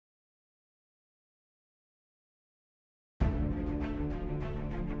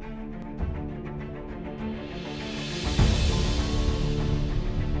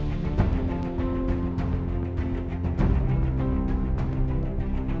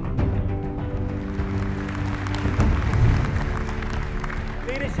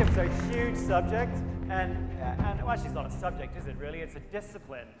a huge subject, and well, actually it's not a subject, is it really? It's a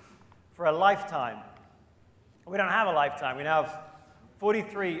discipline for a lifetime. We don't have a lifetime. We now have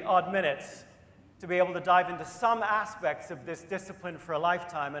 43 odd minutes to be able to dive into some aspects of this discipline for a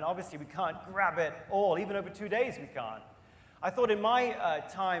lifetime, and obviously we can't grab it all. Even over 2 days we can't. I thought in my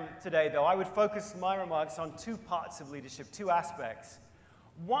time today, though, I would focus my remarks on two parts of leadership, two aspects.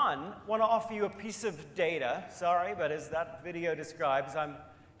 One, I want to offer you a piece of data. Sorry, but as that video describes, I'm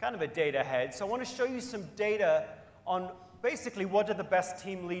kind of a data head. So I want to show you some data on basically what do the best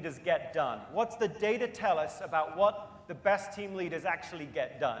team leaders get done. What's the data tell us about what the best team leaders actually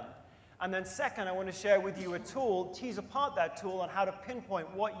get done? And then second, I want to share with you a tool, tease apart that tool on how to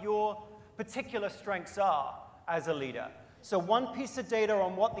pinpoint what your particular strengths are as a leader. So one piece of data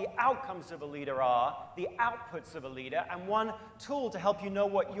on what the outcomes of a leader are, the outputs of a leader, and one tool to help you know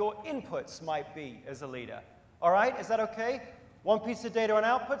what your inputs might be as a leader. All right? Is that okay? One piece of data on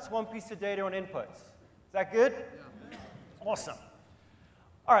outputs, one piece of data on inputs. Is that good? Yeah. Awesome.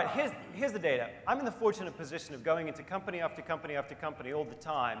 All right, here's the data. I'm in the fortunate position of going into company after company after company all the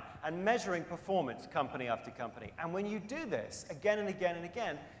time and measuring performance company after company. And when you do this again and again and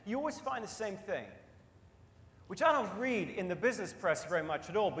again, you always find the same thing, which I don't read in the business press very much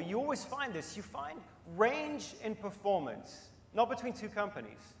at all, but you always find this. You find range in performance, not between two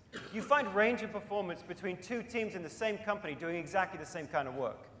companies. You find range in performance between two teams in the same company doing exactly the same kind of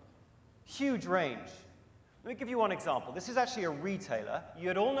work. Huge range. Let me give you one example. This is actually a retailer.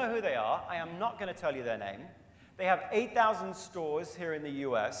 You'd all know who they are. I am not going to tell you their name. They have 8,000 stores here in the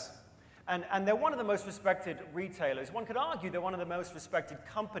US, and they're one of the most respected retailers. One could argue they're one of the most respected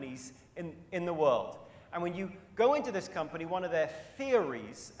companies in the world. And when you go into this company, one of their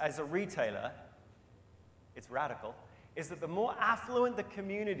theories as a retailer, it's radical, is that the more affluent the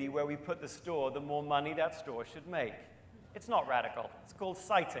community where we put the store, the more money that store should make. It's not radical. It's called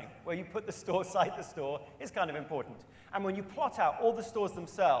siting. Where you put the store, site the store, is kind of important. And when you plot out all the stores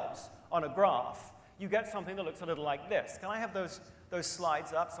themselves on a graph, you get something that looks a little like this. Can I have those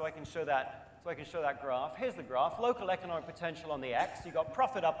slides up so I can show that? So I can show that graph. Here's the graph. Local economic potential on the X. You've got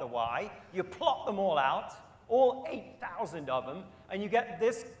profit up the Y. You plot them all out, all 8,000 of them, and you get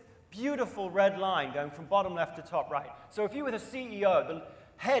this beautiful red line going from bottom left to top right. So if you were the CEO, the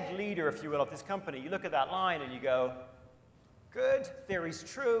head leader, if you will, of this company, you look at that line and you go, good, theory's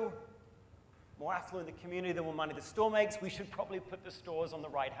true. More affluent the community, the more money the store makes. We should probably put the stores on the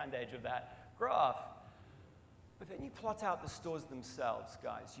right-hand edge of that graph. But then you plot out the stores themselves,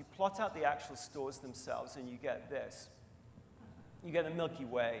 guys. You plot out the actual stores themselves, and you get this. You get the Milky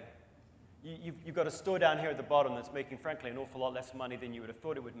Way. You've got a store down here at the bottom that's making, frankly, an awful lot less money than you would have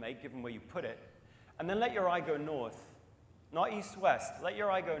thought it would make, given where you put it. And then let your eye go north. Not east-west. Let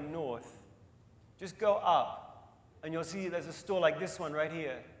your eye go north. Just go up, and you'll see there's a store like this one right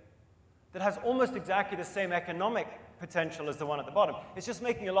here that has almost exactly the same economic potential as the one at the bottom. It's just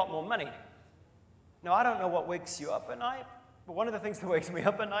making a lot more money. Now, I don't know what wakes you up at night, but one of the things that wakes me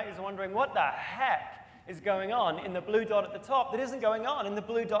up at night is wondering what the heck is going on in the blue dot at the top that isn't going on in the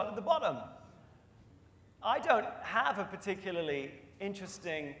blue dot at the bottom. I don't have a particularly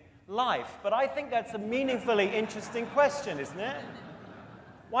interesting life, but I think that's a meaningfully interesting question, isn't it?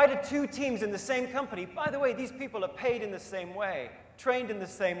 Why do two teams in the same company, by the way, these people are paid in the same way, trained in the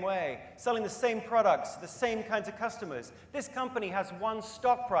same way, selling the same products, the same kinds of customers. This company has one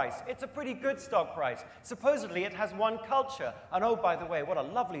stock price. It's a pretty good stock price. Supposedly, it has one culture. And oh, by the way, what a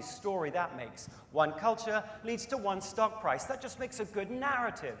lovely story that makes. One culture leads to one stock price. That just makes a good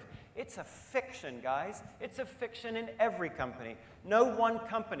narrative. It's a fiction, guys. It's a fiction in every company. No one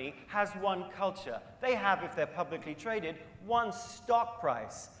company has one culture. They have, if they're publicly traded, one stock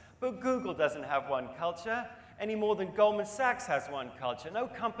price. But Google doesn't have one culture any more than Goldman Sachs has one culture. No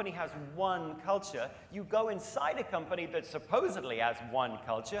company has one culture. You go inside a company that supposedly has one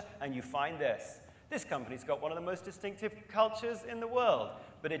culture, and you find this. This company's got one of the most distinctive cultures in the world,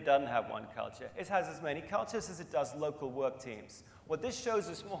 but it doesn't have one culture. It has as many cultures as it does local work teams. What this shows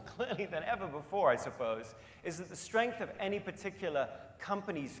us more clearly than ever before, I suppose, is that the strength of any particular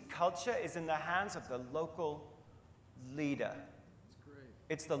company's culture is in the hands of the local leader.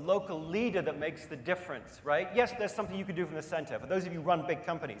 It's the local leader that makes the difference, right? Yes, there's something you can do from the center. For those of you who run big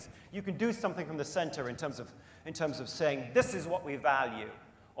companies, you can do something from the center in terms of saying, this is what we value,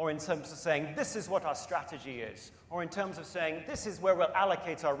 or in terms of saying, this is what our strategy is, or in terms of saying, this is where we'll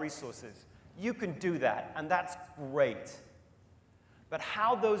allocate our resources. You can do that, and that's great. But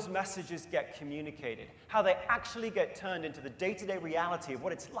how those messages get communicated, how they actually get turned into the day-to-day reality of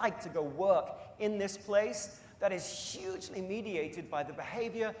what it's like to go work in this place, that is hugely mediated by the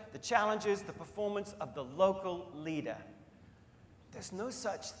behavior, the challenges, the performance of the local leader. There's no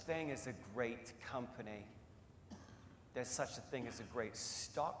such thing as a great company. There's such a thing as a great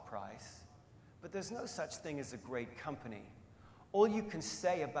stock price, but there's no such thing as a great company. All you can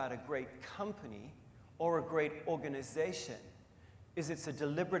say about a great company or a great organization is it's a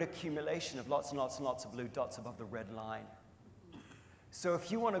deliberate accumulation of lots and lots and lots of blue dots above the red line. So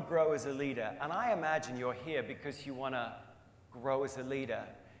if you want to grow as a leader, and I imagine you're here because you want to grow as a leader,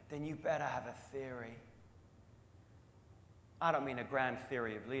 then you better have a theory. I don't mean a grand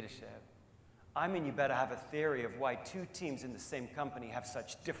theory of leadership. I mean you better have a theory of why two teams in the same company have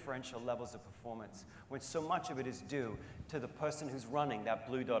such differential levels of performance, when so much of it is due to the person who's running that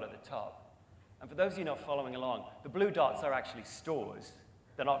blue dot at the top. And for those of you not following along, the blue dots are actually stores.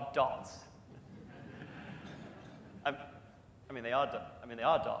 They're not dots. I mean, they are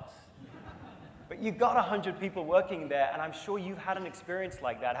dots. But you've got 100 people working there, and I'm sure you've had an experience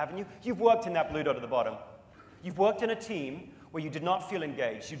like that, haven't you? You've worked in that blue dot at the bottom. You've worked in a team where you did not feel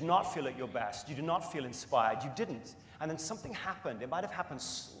engaged, you did not feel at your best, you did not feel inspired, you didn't. And then something happened. It might have happened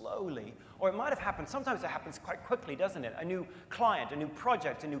slowly, or it might have happened, sometimes it happens quite quickly, doesn't it? A new client, a new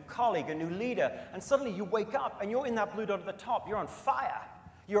project, a new colleague, a new leader, and suddenly you wake up and you're in that blue dot at the top. You're on fire.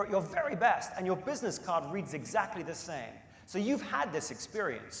 You're at your very best, and your business card reads exactly the same. So you've had this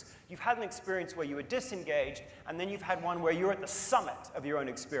experience. You've had an experience where you were disengaged, and then you've had one where you're at the summit of your own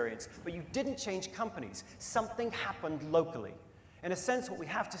experience, but you didn't change companies. Something happened locally. In a sense, what we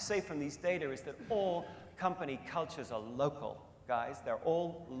have to say from these data is that all company cultures are local, guys. They're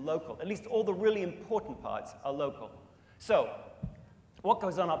all local. At least all the really important parts are local. So what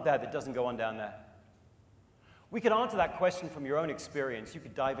goes on up there that doesn't go on down there? We could answer that question from your own experience. You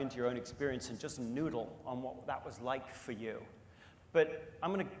could dive into your own experience and just noodle on what that was like for you. But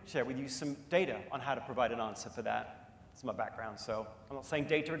I'm going to share with you some data on how to provide an answer for that. It's my background, so I'm not saying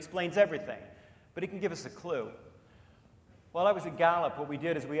data explains everything, but it can give us a clue. While I was at Gallup, what we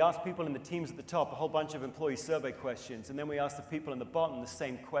did is we asked people in the teams at the top a whole bunch of employee survey questions, and then we asked the people in the bottom the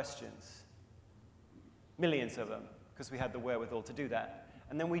same questions. Millions of them, because we had the wherewithal to do that.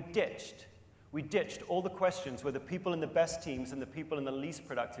 And then we ditched all the questions where the people in the best teams and the people in the least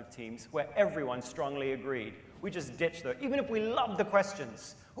productive teams, where everyone strongly agreed. We just ditched them, even if we loved the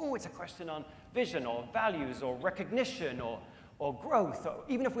questions. Oh, it's a question on vision or values or recognition or growth. Or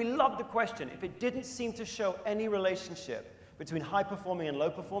even if we loved the question, if it didn't seem to show any relationship between high performing and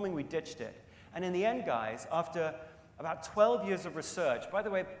low performing, we ditched it. And in the end, guys, after about 12 years of research, by the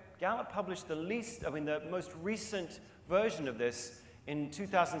way, Gallup published the most recent version of this in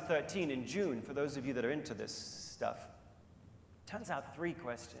 2013, in June, for those of you that are into this stuff. Turns out 3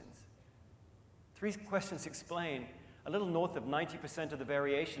 questions. 3 questions explain a little north of 90% of the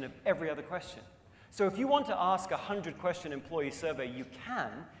variation of every other question. So if you want to ask a 100-question employee survey, you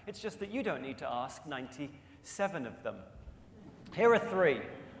can. It's just that you don't need to ask 97 of them. Here are 3.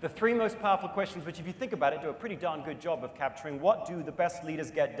 The 3 most powerful questions, which if you think about it, do a pretty darn good job of capturing what do the best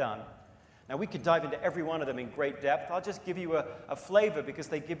leaders get done. Now, we could dive into every one of them in great depth. I'll just give you a flavor because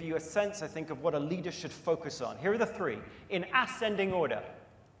they give you a sense, I think, of what a leader should focus on. Here are the 3, in ascending order.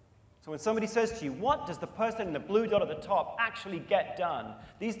 So when somebody says to you, what does the person in the blue dot at the top actually get done?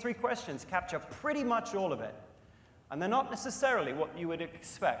 These 3 questions capture pretty much all of it. And they're not necessarily what you would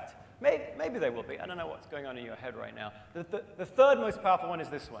expect. Maybe they will be. I don't know what's going on in your head right now. The third most powerful one is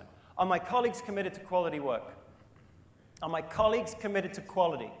this one. Are my colleagues committed to quality work? Are my colleagues committed to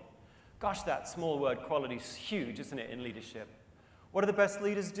quality? Gosh, that small word quality is huge, isn't it, in leadership? What do the best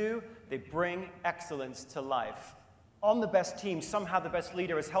leaders do? They bring excellence to life. On the best team, somehow the best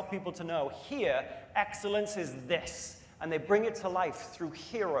leader has helped people to know, here, excellence is this. And they bring it to life through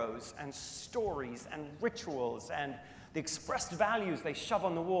heroes and stories and rituals and the expressed values they shove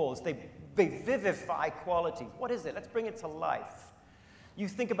on the walls. They vivify quality. What is it? Let's bring it to life. You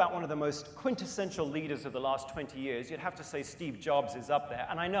think about one of the most quintessential leaders of the last 20 years, you'd have to say Steve Jobs is up there.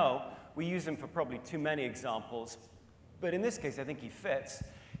 And I know we use him for probably too many examples, but in this case, I think he fits.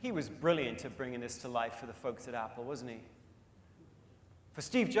 He was brilliant at bringing this to life for the folks at Apple, wasn't he? For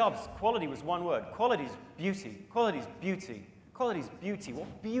Steve Jobs, quality was one word. Quality's beauty. Quality's beauty. Quality's beauty.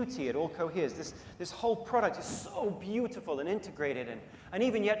 What beauty it all coheres. This whole product is so beautiful and integrated. And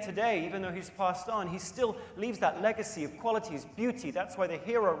even yet today, even though he's passed on, he still leaves that legacy of quality is beauty. That's why the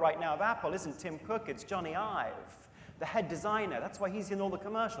hero right now of Apple isn't Tim Cook, it's Johnny Ive, the head designer. That's why he's in all the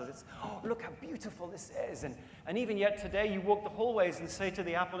commercials. It's, oh, look how beautiful this is. And even yet today, you walk the hallways and say to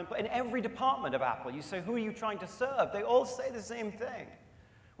the Apple employee, in every department of Apple, you say, who are you trying to serve? They all say the same thing,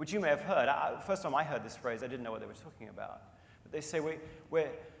 which you may have heard. First time I heard this phrase, I didn't know what they were talking about. But they say we're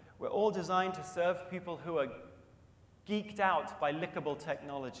all designed to serve people who are geeked out by lickable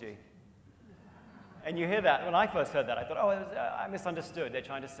technology. And you hear that. When I first heard that, I thought, oh, I misunderstood. They're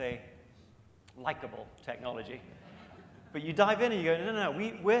trying to say likable technology. But you dive in and you go, no,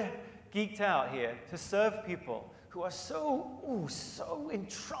 we're geeked out here to serve people who are so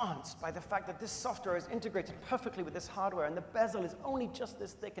entranced by the fact that this software is integrated perfectly with this hardware, and the bezel is only just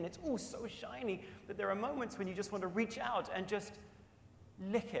this thick, and it's so shiny that there are moments when you just want to reach out and just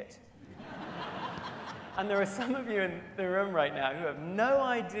lick it. And there are some of you in the room right now who have no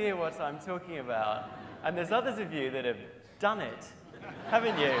idea what I'm talking about. And there's others of you that have done it,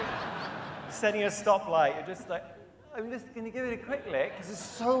 haven't you? Setting a stoplight, you're just like, I'm just going to give it a quick lick because it's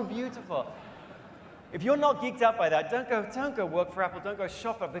so beautiful. If you're not geeked out by that, don't go work for Apple, don't go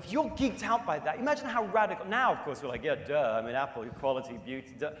shop. But if you're geeked out by that, imagine how radical. Now, of course, we're like, yeah, duh. I mean, Apple, quality,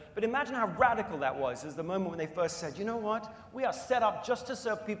 beauty, duh. But imagine how radical that was as the moment when they first said, you know what? We are set up just to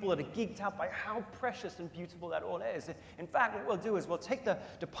serve people that are geeked out by how precious and beautiful that all is. In fact, what we'll do is we'll take the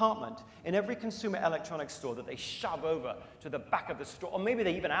department in every consumer electronics store that they shove over to the back of the store, or maybe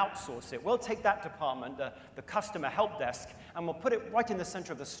they even outsource it. We'll take that department, the customer help desk, and we'll put it right in the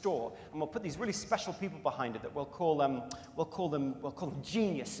center of the store, and we'll put these really special people behind it that we'll call them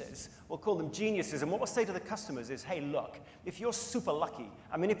geniuses. We'll call them geniuses, and what we'll say to the customers is, hey, look, if you're super lucky,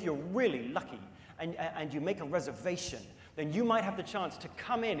 I mean, if you're really lucky, and you make a reservation, then you might have the chance to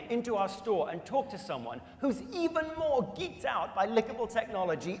come into our store and talk to someone who's even more geeked out by lickable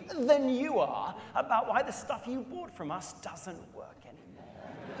technology than you are about why the stuff you bought from us doesn't work anymore.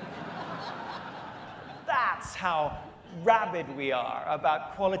 That's how rabid we are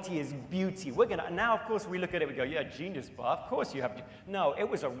about quality is beauty. Now, of course, we look at it and we go, yeah, genius, Bob, of course you have. No, it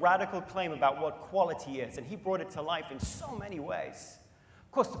was a radical claim about what quality is, and he brought it to life in so many ways.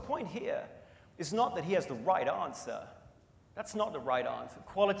 Of course, the point here is not that he has the right answer. That's not the right answer.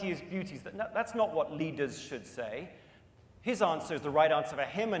 Quality is beauty. That's not what leaders should say. His answer is the right answer for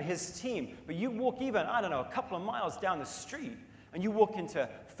him and his team. But you walk even, I don't know, a couple of miles down the street, and you walk into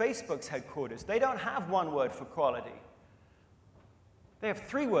Facebook's headquarters. They don't have one word for quality. They have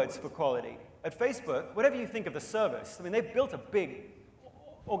 3 words for quality. At Facebook, whatever you think of the service, I mean, they've built a big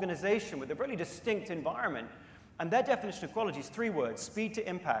organization with a really distinct environment. And their definition of quality is 3 words: speed to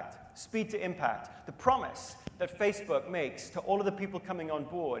impact, speed to impact. The promise that Facebook makes to all of the people coming on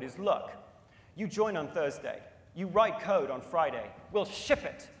board is, look, you join on Thursday, you write code on Friday, we'll ship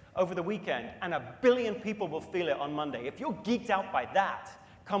it over the weekend, and 1 billion people will feel it on Monday. If you're geeked out by that,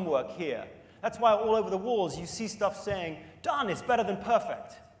 come work here. That's why all over the walls you see stuff saying, done is better than perfect.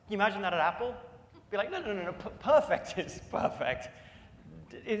 Can you imagine that at Apple? Be like, no, perfect is perfect.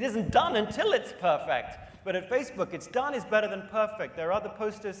 It isn't done until it's perfect. But at Facebook, it's done is better than perfect. There are other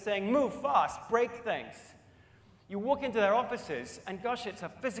posters saying, move fast, break things. You walk into their offices, and gosh, it's a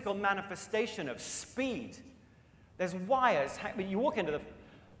physical manifestation of speed. There's wires. You walk into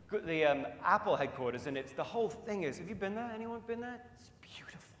the Apple headquarters, and the whole thing is, have you been there? Anyone been there? It's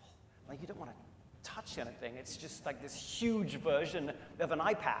beautiful. Like, you don't want to touch anything. It's just like this huge version of an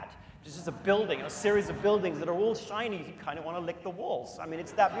iPad. It's just a building, a series of buildings that are all shiny. You kind of want to lick the walls. I mean,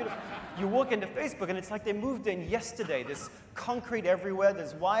 it's that beautiful. You walk into Facebook, and it's like they moved in yesterday. There's concrete everywhere.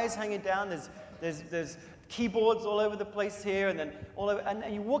 There's wires hanging down. There's keyboards all over the place here, and then all over.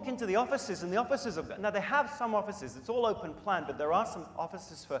 And you walk into the offices, and the offices now they have some offices. It's all open plan, but there are some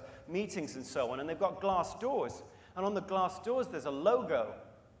offices for meetings and so on, and they've got glass doors. And on the glass doors, there's a logo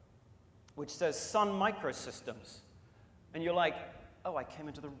which says Sun Microsystems, and you're like, oh, I came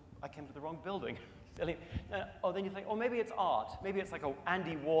into the wrong building. Oh, then you think, oh, maybe it's art. Maybe it's like an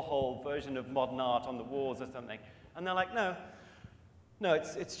Andy Warhol version of modern art on the walls or something. And they're like, no,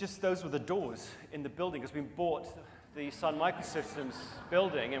 it's just those were the doors in the building, because we bought the Sun Microsystems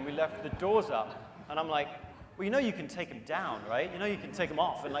building and we left the doors up. And I'm like, well, you know you can take them down, right? You know you can take them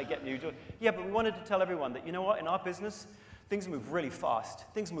off and like get new doors. Yeah, but we wanted to tell everyone that, you know what, in our business, things move really fast.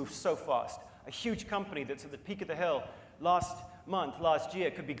 Things move so fast. A huge company that's at the peak of the hill last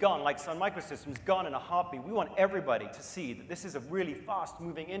year, could be gone, like Sun Microsystems, gone in a heartbeat. We want everybody to see that this is a really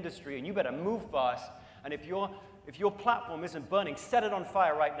fast-moving industry, and you better move fast. And if your platform isn't burning, set it on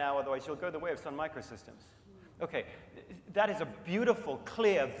fire right now, otherwise you'll go the way of Sun Microsystems. Okay, that is a beautiful,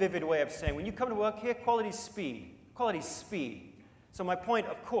 clear, vivid way of saying, when you come to work here, quality's speed. Quality's speed. So my point,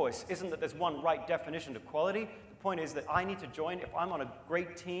 of course, isn't that there's one right definition of quality. The point is that I need to join. If I'm on a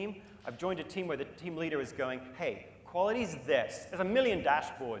great team, I've joined a team where the team leader is going, hey, quality's this. There's 1 million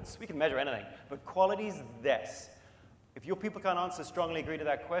dashboards. We can measure anything, but quality's this. If your people can't answer strongly agree to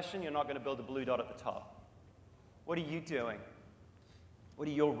that question, you're not going to build a blue dot at the top. What are you doing? What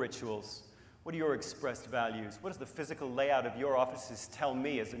are your rituals? What are your expressed values? What does the physical layout of your offices tell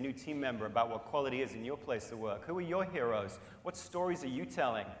me as a new team member about what quality is in your place of work? Who are your heroes? What stories are you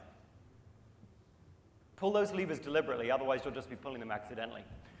telling? Pull those levers deliberately, otherwise you'll just be pulling them accidentally.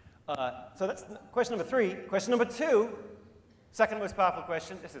 So that's question number 3. Question number 2, second most powerful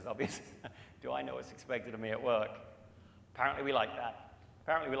question. This is obvious. Do I know what's expected of me at work? Apparently we like that.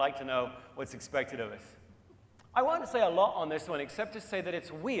 Apparently we like to know what's expected of us. I won't say a lot on this one, except to say that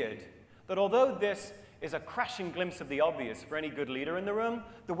it's weird that although this is a crashing glimpse of the obvious for any good leader in the room,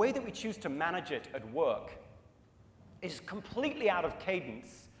 the way that we choose to manage it at work is completely out of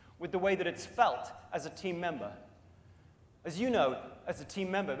cadence with the way that it's felt as a team member. As you know, as a team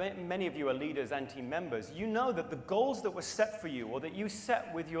member, many of you are leaders and team members, you know that the goals that were set for you or that you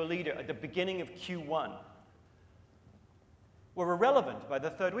set with your leader at the beginning of Q1 were irrelevant by the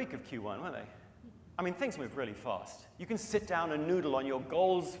 3rd week of Q1, weren't they? I mean, things move really fast. You can sit down and noodle on your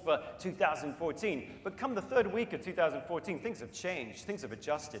goals for 2014, but come the 3rd week of 2014, things have changed, things have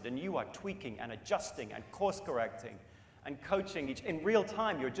adjusted, and you are tweaking and adjusting and course-correcting and coaching in real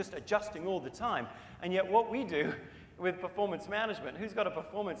time. You're just adjusting all the time. And yet what we do with performance management, who's got a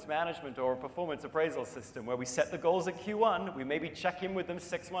performance management or a performance appraisal system where we set the goals at Q1, we maybe check in with them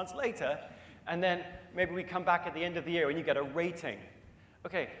 6 months later, and then maybe we come back at the end of the year and you get a rating.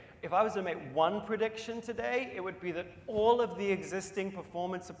 Okay, if I was to make one prediction today, it would be that all of the existing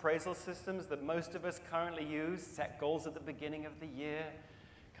performance appraisal systems that most of us currently use, set goals at the beginning of the year,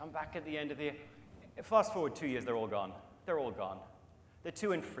 come back at the end of the year, fast forward 2 years, they're all gone. They're all gone. They're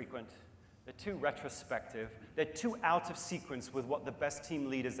too infrequent. They're too retrospective. They're too out of sequence with what the best team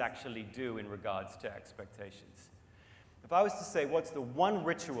leaders actually do in regards to expectations. If I was to say what's the one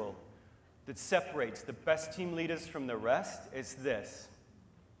ritual that separates the best team leaders from the rest, it's this.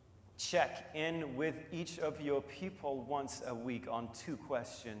 Check in with each of your people once a week on 2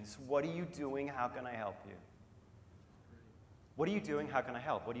 questions. What are you doing? How can I help you? What are you doing? How can I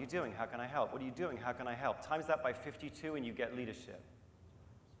help? What are you doing? How can I help? What are you doing? How can I help? Times that by 52 and you get leadership.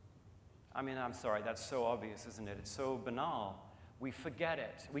 I mean, I'm sorry, that's so obvious, isn't it? It's so banal. We forget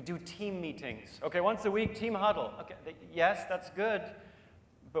it. We do team meetings. Okay, once a week, team huddle. Okay, yes, that's good.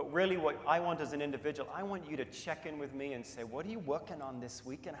 But really what I want as an individual, I want you to check in with me and say, what are you working on this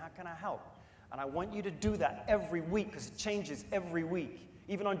week and how can I help? And I want you to do that every week because it changes every week.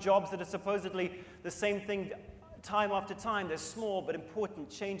 Even on jobs that are supposedly the same thing time after time, there's small but important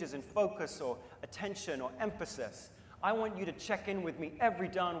changes in focus or attention or emphasis. I want you to check in with me every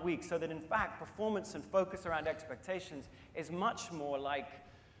darn week so that in fact performance and focus around expectations is much more like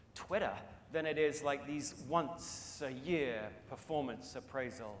Twitter than it is like these once a year performance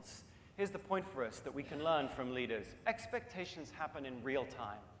appraisals. Here's the point for us that we can learn from leaders. Expectations happen in real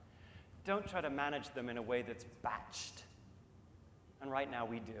time. Don't try to manage them in a way that's batched. And right now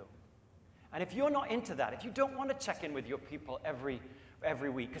we do. And if you're not into that, if you don't want to check in with your people every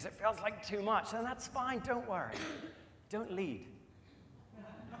week because it feels like too much, then that's fine, don't worry. Don't lead.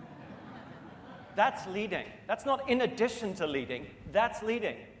 That's leading. That's not in addition to leading. That's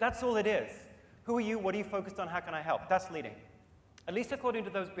leading. That's all it is. Who are you? What are you focused on? How can I help? That's leading. At least according to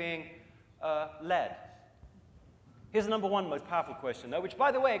those being led. Here's the number 1 most powerful question, though, which,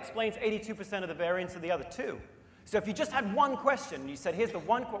 by the way, explains 82% of the variance of the other 2. So if you just had one question, and you said, here's the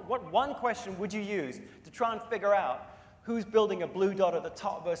what one question would you use to try and figure out who's building a blue dot at the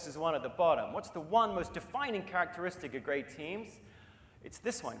top versus one at the bottom? What's the one most defining characteristic of great teams? It's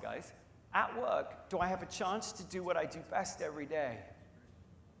this one, guys. At work, do I have a chance to do what I do best every day?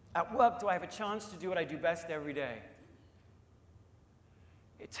 At work, do I have a chance to do what I do best every day?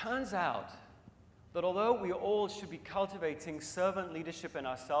 It turns out that although we all should be cultivating servant leadership in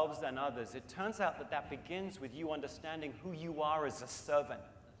ourselves and others, it turns out that that begins with you understanding who you are as a servant.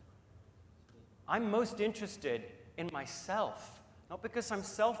 I'm most interested in myself, not because I'm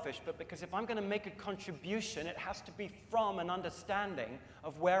selfish, but because if I'm going to make a contribution, it has to be from an understanding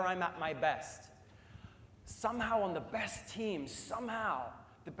of where I'm at my best. Somehow on the best teams, somehow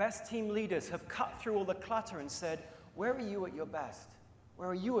the best team leaders have cut through all the clutter and said, where are you at your best? Where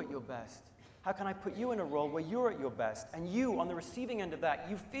are you at your best? How can I put you in a role where you're at your best? And you, on the receiving end of that,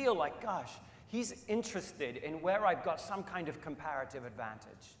 you feel like, gosh, he's interested in where I've got some kind of comparative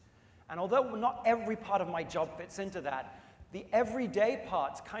advantage. And although not every part of my job fits into that, the everyday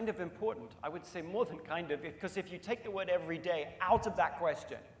part's kind of important. I would say more than kind of, because if you take the word everyday out of that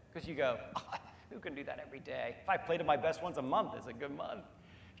question, because you go, oh, who can do that every day? If I play to my best once a month, it's a good month.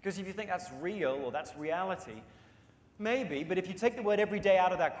 Because if you think that's real or that's reality, maybe, but if you take the word everyday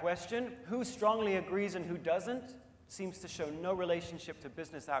out of that question, who strongly agrees and who doesn't seems to show no relationship to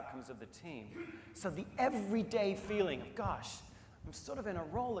business outcomes of the team. So the everyday feeling of, gosh, I'm sort of in a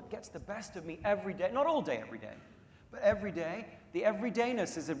role that gets the best of me every day, not all day every day, but every day. The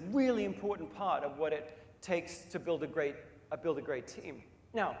everydayness is a really important part of what it takes to build a great team.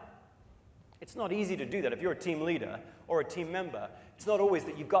 Now, It's not easy to do that. If you're a team leader or a team member, it's not always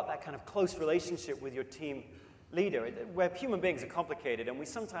that you've got that kind of close relationship with your team leader. Where human beings are complicated, and we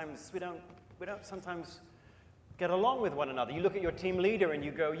don't sometimes get along with one another. You look at your team leader and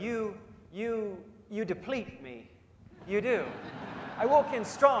you go, you deplete me. You do. I walk in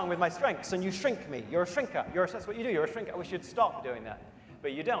strong with my strengths, and you shrink me. You're a shrinker. That's what you do. You're a shrinker. We should stop doing that.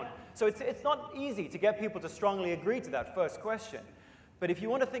 But you don't. So it's not easy to get people to strongly agree to that first question. But if you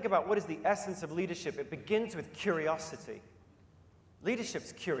want to think about what is the essence of leadership, it begins with curiosity.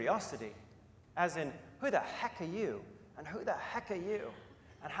 Leadership's curiosity, as in, who the heck are you? And who the heck are you?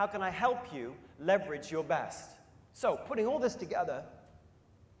 And how can I help you leverage your best? So, putting all this together,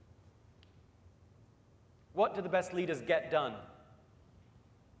 what do the best leaders get done?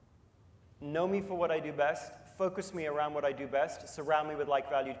 Know me for what I do best, focus me around what I do best, surround me with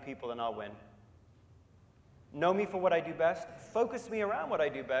like-valued people, and I'll win. Know me for what I do best, focus me around what I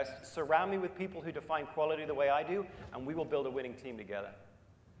do best, surround me with people who define quality the way I do, and we will build a winning team together.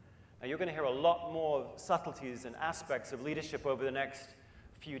 Now, you're going to hear a lot more subtleties and aspects of leadership over the next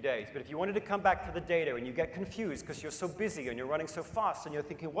few days. But if you wanted to come back to the data and you get confused because you're so busy and you're running so fast and you're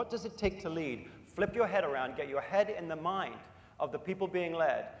thinking, what does it take to lead? Flip your head around, get your head in the mind of the people being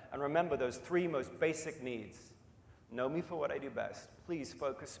led, and remember those three most basic needs. Know me for what I do best. Please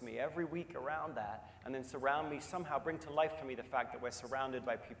focus me every week around that, and then surround me, somehow bring to life for me the fact that we're surrounded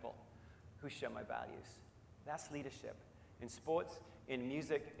by people who share my values. That's leadership. In sports, in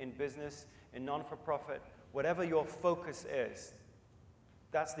music, in business, in non-for-profit, whatever your focus is,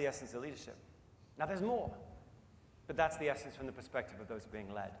 that's the essence of leadership. Now, there's more, but that's the essence from the perspective of those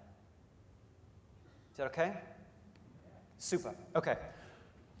being led. Is that okay? Super. Okay.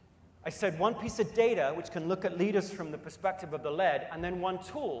 I said one piece of data which can look at leaders from the perspective of the led, and then one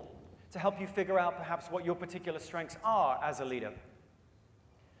tool to help you figure out perhaps what your particular strengths are as a leader.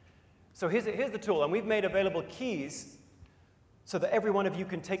 So here's the tool, and we've made available keys so that every one of you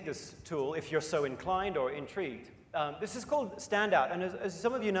can take this tool if you're so inclined or intrigued. This is called Standout, and as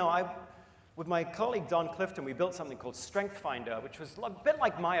some of you know, with my colleague Don Clifton, we built something called Strength Finder, which was a bit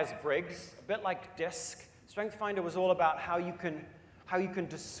like Myers-Briggs, a bit like DISC. Strength Finder was all about how you can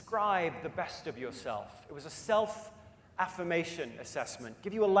describe the best of yourself. It was a self-affirmation assessment,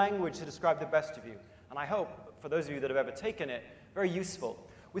 give you a language to describe the best of you. And I hope, for those of you that have ever taken it, very useful.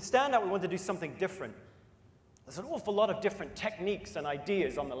 With Standout, we want to do something different. There's an awful lot of different techniques and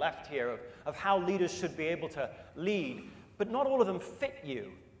ideas on the left here of how leaders should be able to lead, but not all of them fit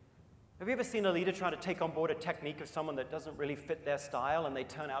you. Have you ever seen a leader try to take on board a technique of someone that doesn't really fit their style, and they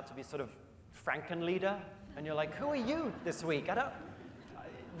turn out to be sort of Franken-leader? And you're like, who are you this week?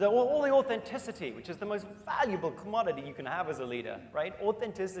 All the authenticity, which is the most valuable commodity you can have as a leader, right?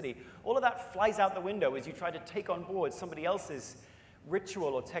 Authenticity. All of that flies out the window as you try to take on board somebody else's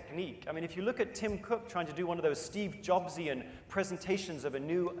ritual or technique. I mean, if you look at Tim Cook trying to do one of those Steve Jobsian presentations of a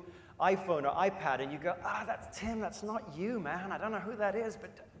new iPhone or iPad, and you go, that's Tim, that's not you, man. I don't know who that is, but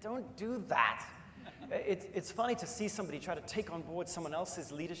don't do that. It's funny to see somebody try to take on board someone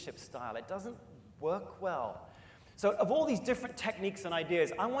else's leadership style. It doesn't work well. So of all these different techniques and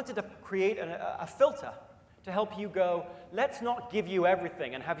ideas, I wanted to create a filter to help you go, let's not give you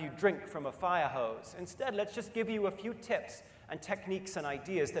everything and have you drink from a fire hose. Instead, let's just give you a few tips and techniques and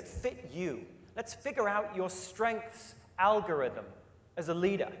ideas that fit you. Let's figure out your strengths algorithm as a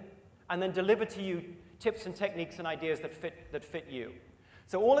leader, and then deliver to you tips and techniques and ideas that fit you.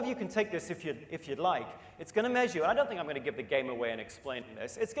 So all of you can take this if you'd like. It's going to measure you, and I don't think I'm going to give the game away and explain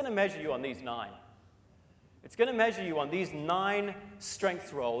this. It's going to measure you on these 9. It's going to measure you on these 9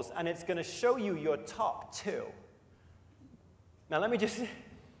 strength roles, and it's going to show you your top 2. Now let me just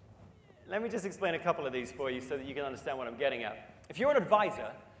explain a couple of these for you so that you can understand what I'm getting at. If you're an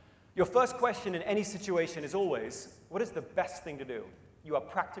advisor, your first question in any situation is always, what is the best thing to do? You are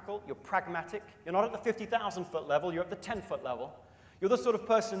practical, you're pragmatic, you're not at the 50,000-foot level, you're at the 10-foot level. You're the sort of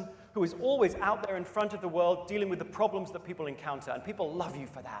person who is always out there in front of the world dealing with the problems that people encounter, and people love you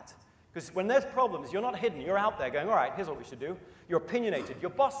for that. Because when there's problems, you're not hidden, you're out there going, all right, here's what we should do. You're opinionated, you're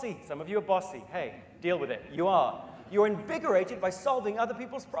bossy. Some of you are bossy. Hey, deal with it. You are. You're invigorated by solving other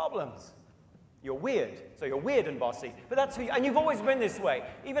people's problems. You're weird, so you're weird and bossy. But that's who you, and you've always been this way.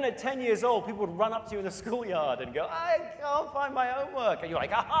 Even at 10 years old, people would run up to you in the schoolyard and go, I can't find my homework. And you're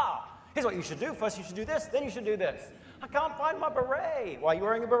like, aha, here's what you should do. First you should do this, then you should do this. I can't find my beret. Why are you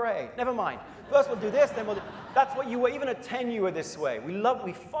wearing a beret? Never mind. First we'll do this, then we'll do... That's what you were. Even at 10, you were this way.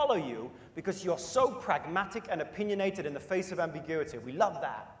 We follow you because you're so pragmatic and opinionated in the face of ambiguity. We love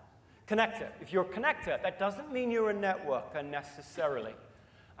that. Connector. If you're a connector, that doesn't mean you're a networker necessarily.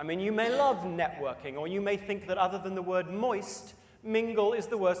 I mean, you may love networking, or you may think that other than the word moist Mingle is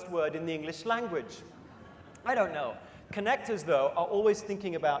the worst word in the English language. I don't know. Connectors, though, are always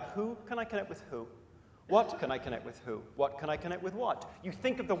thinking about who can I connect with who? What can I connect with who? What can I connect with what? You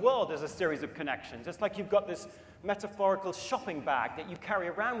think of the world as a series of connections. It's like you've got this metaphorical shopping bag that you carry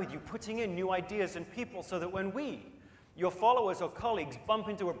around with you, putting in new ideas and people so that when we, your followers or colleagues, bump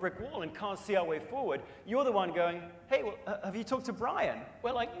into a brick wall and can't see our way forward, you're the one going, hey, well, have you talked to Brian?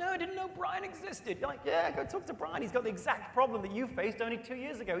 We're like, no, I didn't know Brian existed. You're like, yeah, go talk to Brian. He's got the exact problem that you faced only 2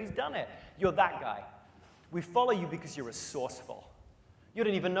 years ago. He's done it. You're that guy. We follow you because you're resourceful. You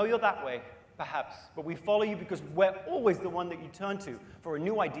don't even know you're that way, perhaps, but we follow you because we're always the one that you turn to for a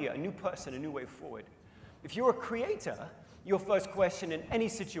new idea, a new person, a new way forward. If you're a creator, your first question in any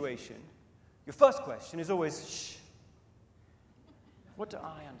situation, your first question is always, shh, what do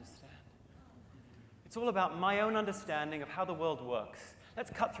I understand? It's all about my own understanding of how the world works. Let's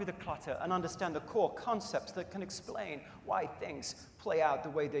cut through the clutter and understand the core concepts that can explain why things play out the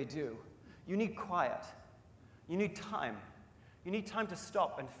way they do. You need quiet. You need time. You need time to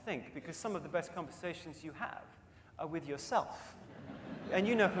stop and think, because some of the best conversations you have are with yourself. And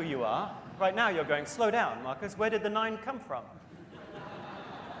you know who you are. Right now you're going, slow down, Marcus. Where did the 9 come from?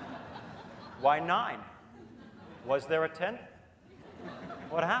 Why 9? Was there a 10?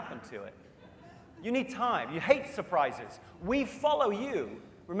 What happened to it? You need time. You hate surprises. We follow you.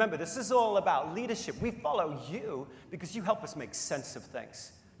 Remember, this is all about leadership. We follow you because you help us make sense of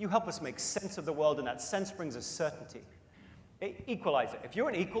things. You help us make sense of the world, and that sense brings us certainty. Equalizer. If you're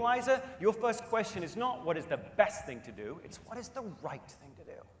an equalizer, your first question is not what is the best thing to do, it's what is the right thing to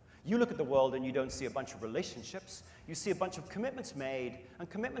do. You look at the world and you don't see a bunch of relationships, you see a bunch of commitments made and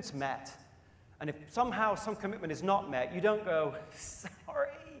commitments met. And if somehow some commitment is not met, you don't go, sorry.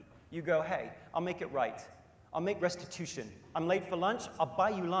 You go, hey, I'll make it right. I'll make restitution. I'm late for lunch, I'll buy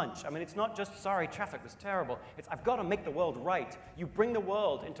you lunch. I mean, it's not just, sorry, traffic was terrible. It's, I've got to make the world right. You bring the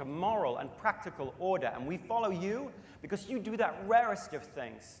world into moral and practical order, and we follow you because you do that rarest of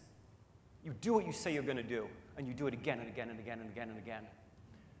things. You do what you say you're going to do, and you do it again and again and again and again and again.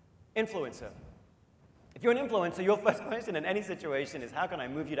 Influencer. If you're an influencer, your first question in any situation is, how can I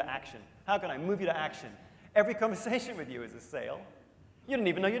move you to action? How can I move you to action? Every conversation with you is a sale. You don't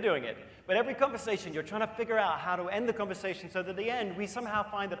even know you're doing it. But every conversation, you're trying to figure out how to end the conversation so that at the end, we somehow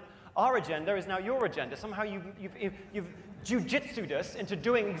find that our agenda is now your agenda. Somehow you've jujitsu'd us into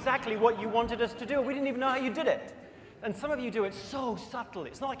doing exactly what you wanted us to do. We didn't even know how you did it. And some of you do it so subtly.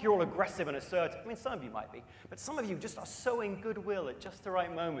 It's not like you're all aggressive and assertive. I mean, some of you might be. But some of you just are sowing goodwill at just the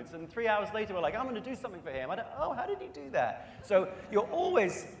right moments. And 3 hours later, we're like, I'm going to do something for him. Oh, how did he do that? So you're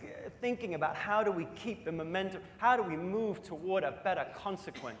always thinking about how do we keep the momentum? How do we move toward a better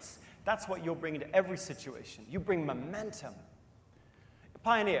consequence? That's what you're bringing to every situation. You bring momentum. A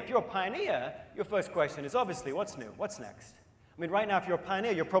pioneer. If you're a pioneer, your first question is obviously, what's new? What's next? I mean, right now, if you're a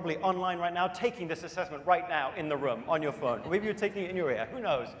pioneer, you're probably online right now, taking this assessment right now in the room, on your phone. Or maybe you're taking it in your ear. Who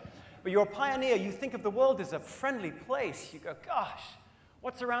knows? But you're a pioneer. You think of the world as a friendly place. You go, gosh,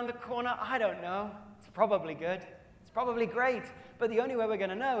 what's around the corner? I don't know. It's probably good. It's probably great. But the only way we're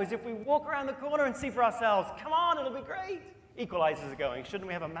going to know is if we walk around the corner and see for ourselves. Come on, it'll be great. Equalizers are going, shouldn't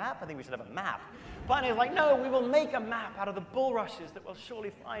we have a map? I think we should have a map. Pioneer's like, no, we will make a map out of the bulrushes that we'll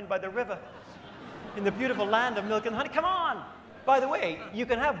surely find by the river in the beautiful land of milk and honey. Come on. By the way, you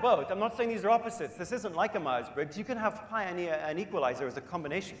can have both. I'm not saying these are opposites. This isn't like a Myers-Briggs. You can have pioneer and equalizer as a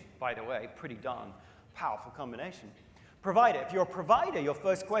combination. By the way, pretty darn powerful combination. Provider. If you're a provider, your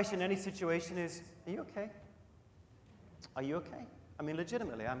first question in any situation is, are you okay? Are you okay? I mean,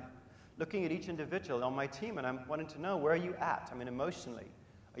 legitimately, I'm looking at each individual on my team, and I'm wanting to know, where are you at? I mean, emotionally,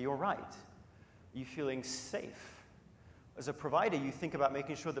 are you all right? Are you feeling safe? As a provider, you think about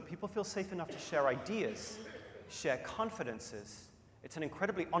making sure that people feel safe enough to share ideas, share confidences. It's an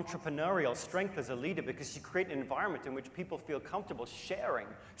incredibly entrepreneurial strength as a leader because you create an environment in which people feel comfortable sharing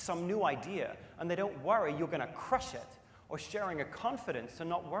some new idea, and they don't worry you're going to crush it, or sharing a confidence and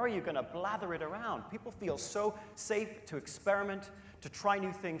not worry you're going to blather it around. People feel so safe to experiment, to try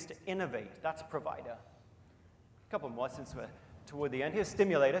new things, to innovate. That's provider. A couple more since we're toward the end. Here's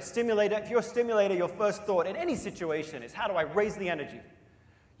stimulator. Stimulator, if you're a stimulator, your first thought in any situation is, how do I raise the energy?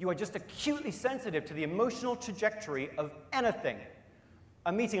 You are just acutely sensitive to the emotional trajectory of anything.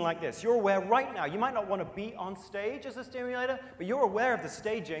 A meeting like this, you're aware right now, you might not want to be on stage as a stimulator, but you're aware of the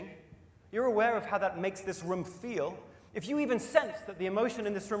staging. You're aware of how that makes this room feel. If you even sense that the emotion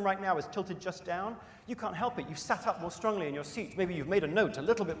in this room right now is tilted just down, you can't help it. You've sat up more strongly in your seats. Maybe you've made a note a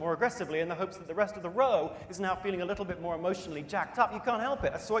little bit more aggressively in the hopes that the rest of the row is now feeling a little bit more emotionally jacked up. You can't help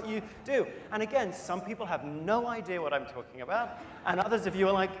it. That's what you do. And again, some people have no idea what I'm talking about, and others of you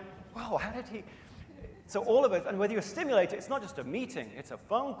are like, wow, how did he? So all of us, and whether you're a stimulator, it's not just a meeting, it's a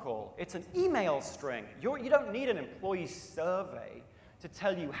phone call, it's an email string. You don't need an employee survey to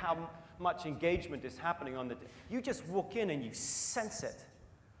tell you how much engagement is happening on the day. You just walk in and you sense it.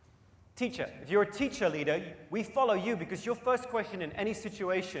 Teacher, if you're a teacher leader, we follow you because your first question in any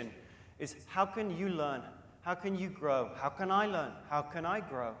situation is, how can you learn? How can you grow? How can I learn? How can I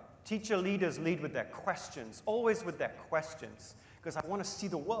grow? Teacher leaders lead with their questions, always with their questions, because I want to see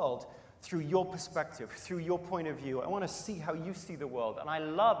the world through your perspective, through your point of view. I want to see how you see the world. And I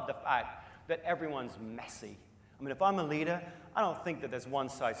love the fact that everyone's messy. I mean, if I'm a leader, I don't think that there's one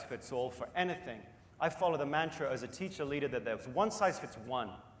size fits all for anything. I follow the mantra as a teacher leader that there's one size fits one.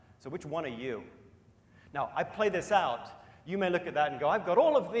 So which one are you? Now, I play this out. You may look at that and go, I've got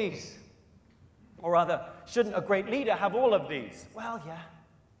all of these. Or rather, shouldn't a great leader have all of these? Well, yeah,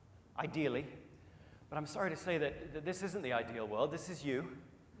 ideally. But I'm sorry to say that this isn't the ideal world. This is you.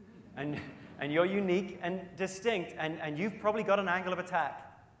 And you're unique and distinct, and you've probably got an angle of attack.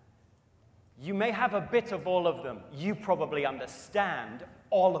 You may have a bit of all of them. You probably understand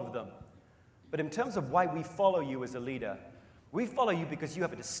all of them. But in terms of why we follow you as a leader, we follow you because you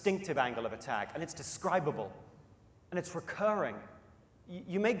have a distinctive angle of attack, and it's describable, and it's recurring.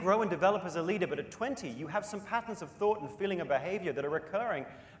 You may grow and develop as a leader, but at 20, you have some patterns of thought and feeling and behavior that are recurring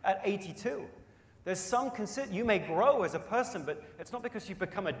at 82. There's some you may grow as a person, but it's not because you've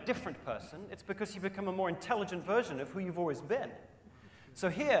become a different person. It's because you've become a more intelligent version of who you've always been. So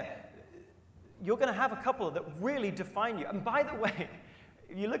here, you're going to have a couple that really define you. And by the way,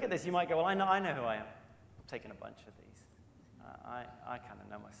 if you look at this, you might go, well, I know who I am. I'm taking a bunch of these. I kind of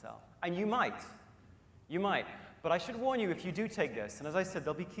know myself. And you might. You might. But I should warn you, if you do take this, and as I said,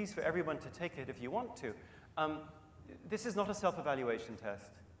 there'll be keys for everyone to take it if you want to, this is not a self-evaluation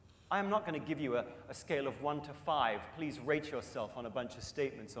test. I am not going to give you a scale of 1 to 5. Please rate yourself on a bunch of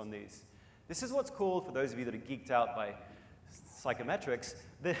statements on these. This is what's called, for those of you that are geeked out by psychometrics,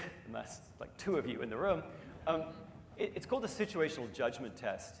 and that's like 2 of you in the room, it's called the situational judgment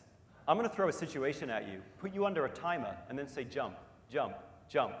test. I'm going to throw a situation at you, put you under a timer, and then say jump, jump,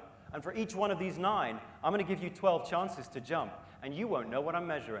 jump. And for each one of these 9, I'm going to give you 12 chances to jump, and you won't know what I'm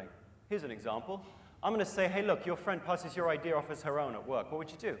measuring. Here's an example. I'm going to say, hey, look, your friend passes your idea off as her own at work. What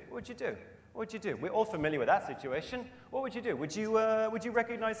would you do? What would you do? What would you do? We're all familiar with that situation. What would you do? Would you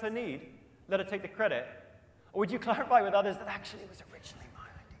recognize her need, let her take the credit? Or would you clarify with others that actually it was originally my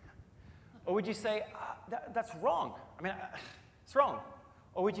idea? Or would you say, that's wrong? I mean, it's wrong.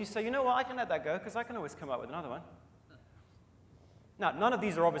 Or would you say, you know what, I can let that go because I can always come up with another one. Now, none of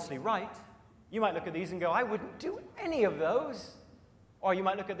these are obviously right. You might look at these and go, I wouldn't do any of those. Or you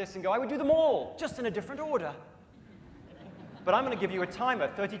might look at this and go, I would do them all, just in a different order. But I'm going to give you a timer,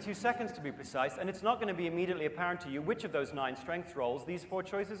 32 seconds to be precise, and it's not going to be immediately apparent to you which of those 9 strength roles these 4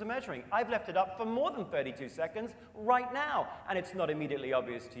 choices are measuring. I've left it up for more than 32 seconds right now, and it's not immediately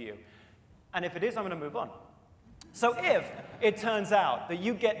obvious to you. And if it is, I'm going to move on. So if it turns out that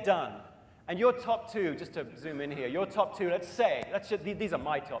you get done, and your top 2, just to zoom in here, your top 2, let's say, these are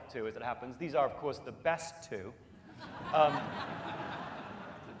my top 2 as it happens. These are, of course, the best 2.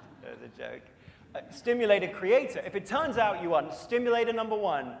 There's a joke. Stimulator, creator. If it turns out you are stimulator number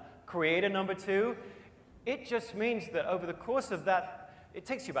 1, creator number 2, it just means that over the course of that, it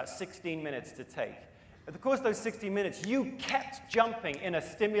takes you about 16 minutes to take. Over the course of those 16 minutes, you kept jumping in a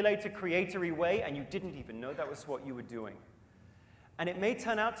stimulator, creatory way, and you didn't even know that was what you were doing. And it may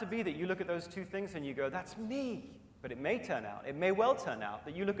turn out to be that you look at those 2 things and you go, that's me. But it may turn out, it may well turn out,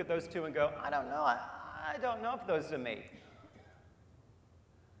 that you look at those 2 and go, I don't know, I don't know if those are me.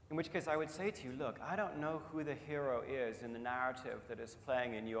 In which case I would say to you, look, I don't know who the hero is in the narrative that is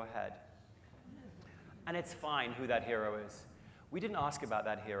playing in your head. And it's fine who that hero is. We didn't ask about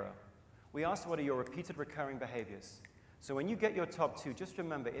that hero. We asked what are your repeated recurring behaviors. So when you get your top 2, just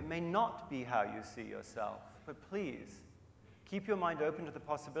remember, it may not be how you see yourself, but please, keep your mind open to the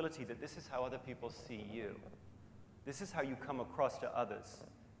possibility that this is how other people see you. This is how you come across to others.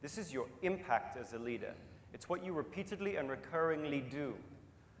 This is your impact as a leader. It's what you repeatedly and recurringly do.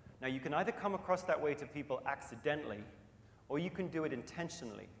 Now, you can either come across that way to people accidentally, or you can do it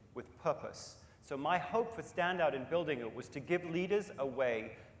intentionally, with purpose. So my hope for Standout in building it was to give leaders a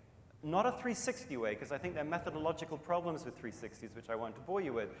way, not a 360 way, because I think there are methodological problems with 360s, which I won't bore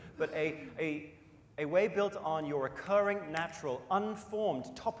you with, but a way built on your recurring, natural,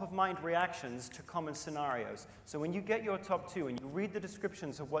 unformed, top-of-mind reactions to common scenarios. So when you get your top 2 and you read the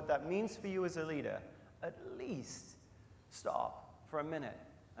descriptions of what that means for you as a leader, at least stop for a minute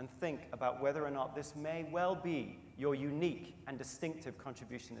and think about whether or not this may well be your unique and distinctive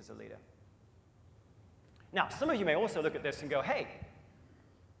contribution as a leader. Now, some of you may also look at this and go, hey,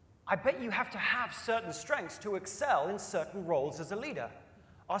 I bet you have to have certain strengths to excel in certain roles as a leader.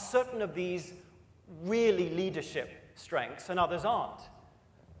 Are certain of these really leadership strengths and others aren't?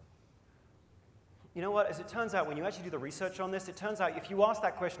 You know what, as it turns out, when you actually do the research on this, it turns out if you ask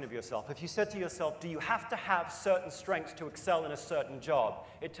that question of yourself, if you said to yourself, do you have to have certain strengths to excel in a certain job,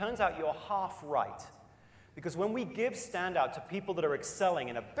 it turns out you're half right. Because when we give Standout to people that are excelling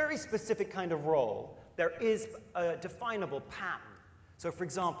in a very specific kind of role, there is a definable pattern. So for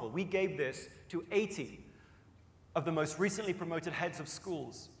example, we gave this to 80 of the most recently promoted heads of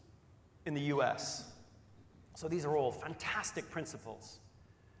schools in the US. So these are all fantastic principals.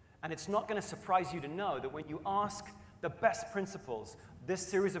 And it's not going to surprise you to know that when you ask the best principals this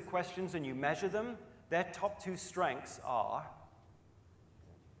series of questions and you measure them, their top 2 strengths are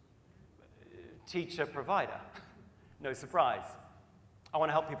teacher, provider. No surprise. I want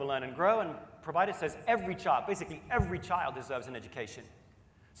to help people learn and grow, and provider says every child, basically every child deserves an education.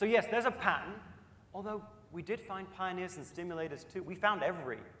 So yes, there's a pattern, although we did find pioneers and stimulators too. We found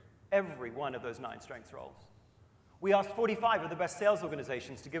every one of those 9 strengths roles. We asked 45 of the best sales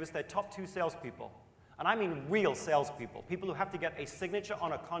organizations to give us their top 2 salespeople. And I mean real salespeople, people who have to get a signature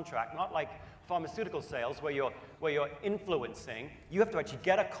on a contract, not like pharmaceutical sales where you're influencing. You have to actually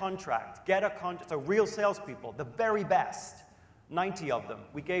get a contract, so real salespeople, the very best, 90 of them.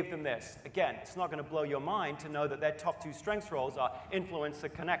 We gave them this. Again, it's not going to blow your mind to know that their top 2 strengths roles are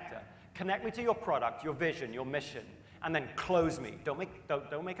influencer, connector. Connect me to your product, your vision, your mission, and then close me. Don't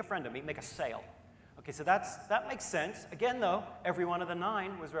make a friend of me, make a sale. Okay, so that makes sense. Again, though, every one of the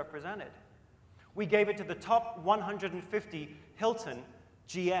 9 was represented. We gave it to the top 150 Hilton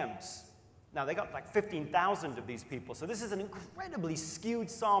GMs. Now, they got like 15,000 of these people, so this is an incredibly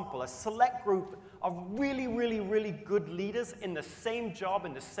skewed sample, a select group of really, really, really good leaders in the same job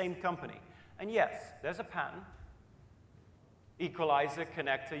in the same company. And yes, there's a pattern. Equalizer,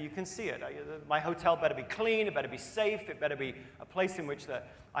 connector, you can see it. My hotel better be clean, it better be safe, it better be a place in which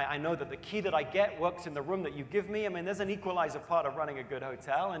I know that the key that I get works in the room that you give me. I mean, there's an equalizer part of running a good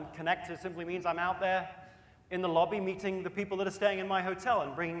hotel, and connector simply means I'm out there in the lobby meeting the people that are staying in my hotel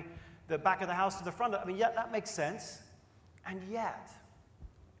and bringing the back of the house to the front. I mean, yeah, that makes sense. And yet,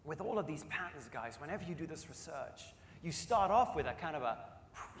 with all of these patterns, guys, whenever you do this research, you start off with a kind of a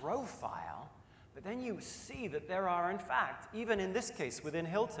profile, but then you see that there are, in fact, even in this case within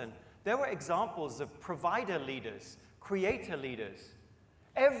Hilton, there were examples of provider leaders, creator leaders.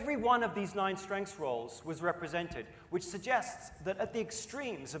 Every one of these 9 strengths roles was represented, which suggests that at the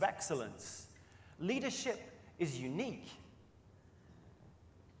extremes of excellence, leadership is unique.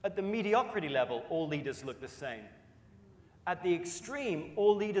 At the mediocrity level, all leaders look the same. At the extreme,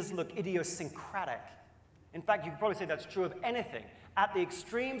 all leaders look idiosyncratic. In fact, you could probably say that's true of anything. At the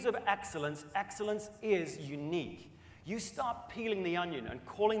extremes of excellence, excellence is unique. You start peeling the onion and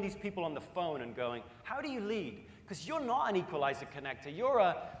calling these people on the phone and going, how do you lead? Because you're not an equalizer connector.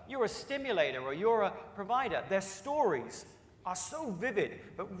 You're a stimulator or you're a provider. Their stories are so vivid,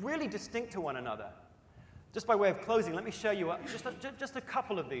 but really distinct to one another. Just by way of closing, let me show you just a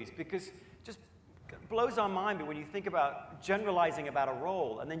couple of these, because it just blows our mind. But when you think about generalizing about a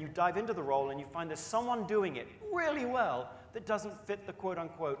role, and then you dive into the role and you find there's someone doing it really well that doesn't fit the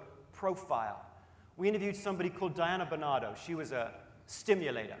quote-unquote profile. We interviewed somebody called Diana Bernardo. She was a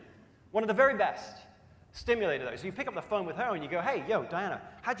stimulator, one of the very best stimulator though. So you pick up the phone with her and you go, hey, yo, Diana,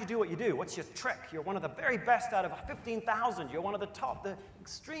 how'd you do what you do? What's your trick? You're one of the very best out of 15,000. You're one of the top, the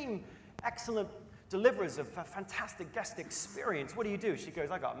extreme excellent deliverers of a fantastic guest experience. What do you do? She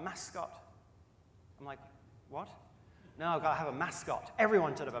goes, I got a mascot. I'm like, what? No, I've got to have a mascot.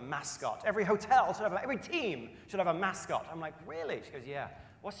 Everyone should have a mascot. Every hotel should have every team should have a mascot. I'm like, really? She goes, yeah.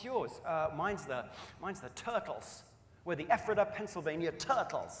 What's yours? Mine's the Turtles. We're the Ephrata, Pennsylvania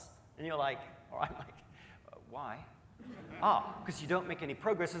Turtles. And you're like, all right, like, why? Because you don't make any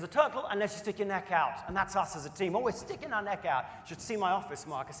progress as a turtle unless you stick your neck out. And that's us as a team. Always sticking our neck out. You should see my office,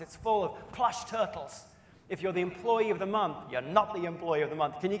 Marcus. It's full of plush turtles. If you're the employee of the month, you're not the employee of the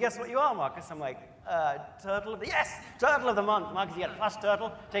month. Can you guess what you are, Marcus? I'm like, turtle of the, yes, turtle of the month. Marcus, you get a plush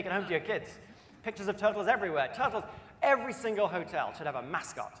turtle, take it home to your kids. Pictures of turtles everywhere. Turtles, every single hotel should have a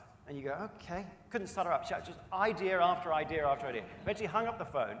mascot. And you go, okay. Couldn't start her up. She had just idea after idea after idea. Eventually hung up the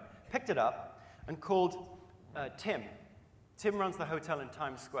phone, picked it up, and called Tim. Tim runs the hotel in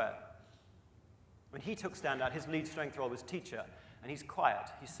Times Square. When he took Standout, his lead strength role was teacher, and he's quiet.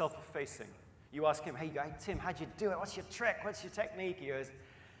 He's self-effacing. You ask him, hey, Tim, how'd you do it? What's your trick? What's your technique? He goes,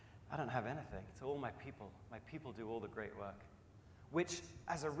 I don't have anything. It's all my people. My people do all the great work. Which,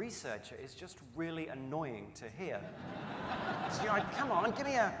 as a researcher, is just really annoying to hear. So you're like, come on, give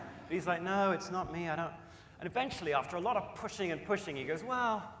me a... He's like, no, it's not me. I And eventually, after a lot of pushing and pushing, he goes,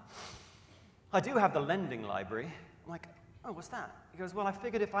 well, I do have the lending library. I'm like, oh, what's that? He goes, well, I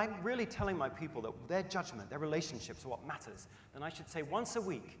figured if I'm really telling my people that their judgment, their relationships are what matters, then I should say once a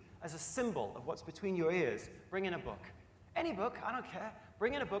week, as a symbol of what's between your ears, bring in a book. Any book, I don't care.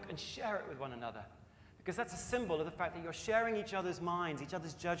 Bring in a book and share it with one another. Because that's a symbol of the fact that you're sharing each other's minds, each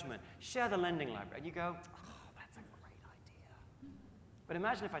other's judgment. Share the lending library. And you go, oh, that's a great idea. But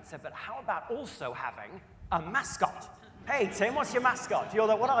imagine if I'd said, but how about also having a mascot? Hey, Tim, what's your mascot? You're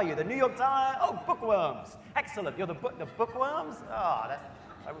the, what are you, the New York Times? Oh, bookworms. Excellent. You're the bookworms? Oh,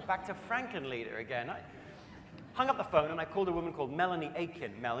 I was back to Frankenleader again. I hung up the phone and I called a woman called Melanie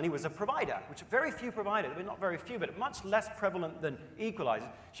Aiken. Melanie was a provider, which very few providers, I mean, not very few, but much less prevalent than equalizers.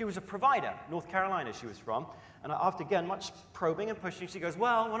 She was a provider, North Carolina she was from. And after, again, much probing and pushing, she goes,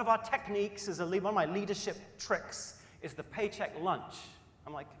 well, one of our techniques as a lead, one of my leadership tricks is the paycheck lunch.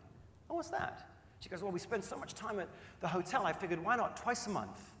 I'm like, oh, what's that? She goes, well, we spend so much time at the hotel, I figured, why not twice a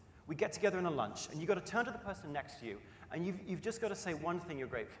month? We get together in a lunch, and you've got to turn to the person next to you, and you've just got to say one thing you're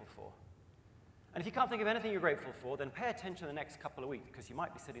grateful for. And if you can't think of anything you're grateful for, then pay attention the next couple of weeks, because you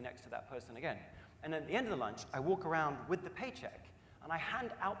might be sitting next to that person again. And then at the end of the lunch, I walk around with the paycheck, and I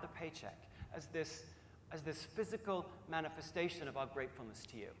hand out the paycheck as this physical manifestation of our gratefulness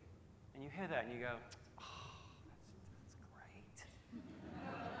to you. And you hear that, and you go, oh, that's great.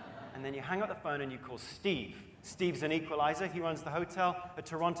 And then you hang up the phone, and you call Steve. Steve's an equalizer. He runs the hotel at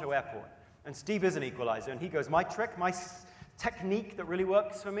Toronto Airport. And Steve is an equalizer, and he goes, my trick, my technique that really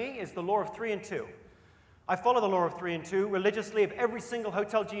works for me is the law of 3 and 2. I follow the law of 3 and 2 religiously. If every single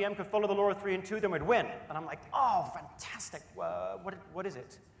hotel GM could follow the law of 3 and 2, then we'd win. And I'm like, oh, fantastic. What is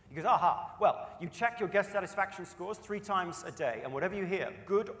it? He goes, aha. Well, you check your guest satisfaction scores 3 times a day, and whatever you hear,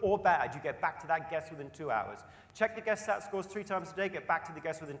 good or bad, you get back to that guest within 2 hours. Check the guest sat scores 3 times a day, get back to the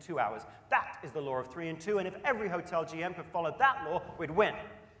guest within 2 hours. That is the law of 3 and 2, and if every hotel GM could follow that law, we'd win.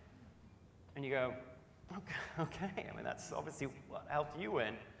 And you go, okay. I mean, that's obviously what helped you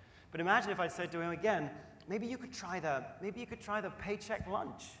win. But imagine if I said to him again, maybe you could try the paycheck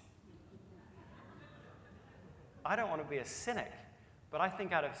lunch. I don't want to be a cynic, but I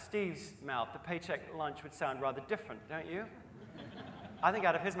think out of Steve's mouth, the paycheck lunch would sound rather different, don't you? I think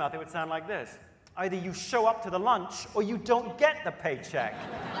out of his mouth, it would sound like this. Either you show up to the lunch, or you don't get the paycheck.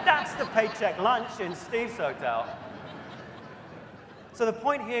 That's the paycheck lunch in Steve's hotel. So the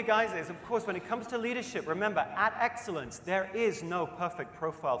point here, guys, is, of course, when it comes to leadership, remember, at excellence, there is no perfect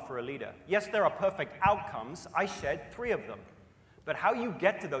profile for a leader. Yes, there are perfect outcomes. I shared 3 of them. But how you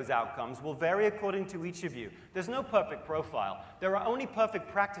get to those outcomes will vary according to each of you. There's no perfect profile. There are only perfect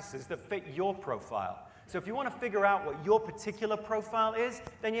practices that fit your profile. So if you want to figure out what your particular profile is,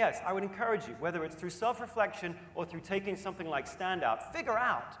 then yes, I would encourage you, whether it's through self-reflection or through taking something like Standout, figure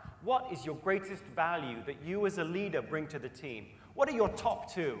out what is your greatest value that you as a leader bring to the team. What are your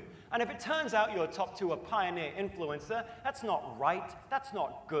top 2? And if it turns out your top 2 are pioneer influencer, that's not right, that's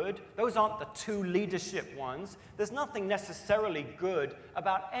not good. Those aren't the 2 leadership ones. There's nothing necessarily good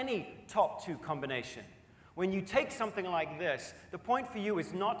about any top 2 combination. When you take something like this, the point for you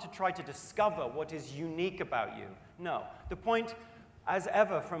is not to try to discover what is unique about you. No. The point, as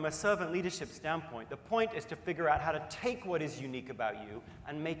ever, from a servant leadership standpoint, the point is to figure out how to take what is unique about you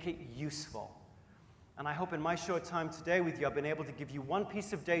and make it useful. And I hope in my short time today with you, I've been able to give you one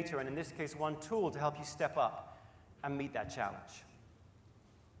piece of data, and in this case, one tool to help you step up and meet that challenge.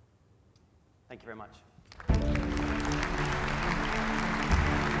 Thank you very much.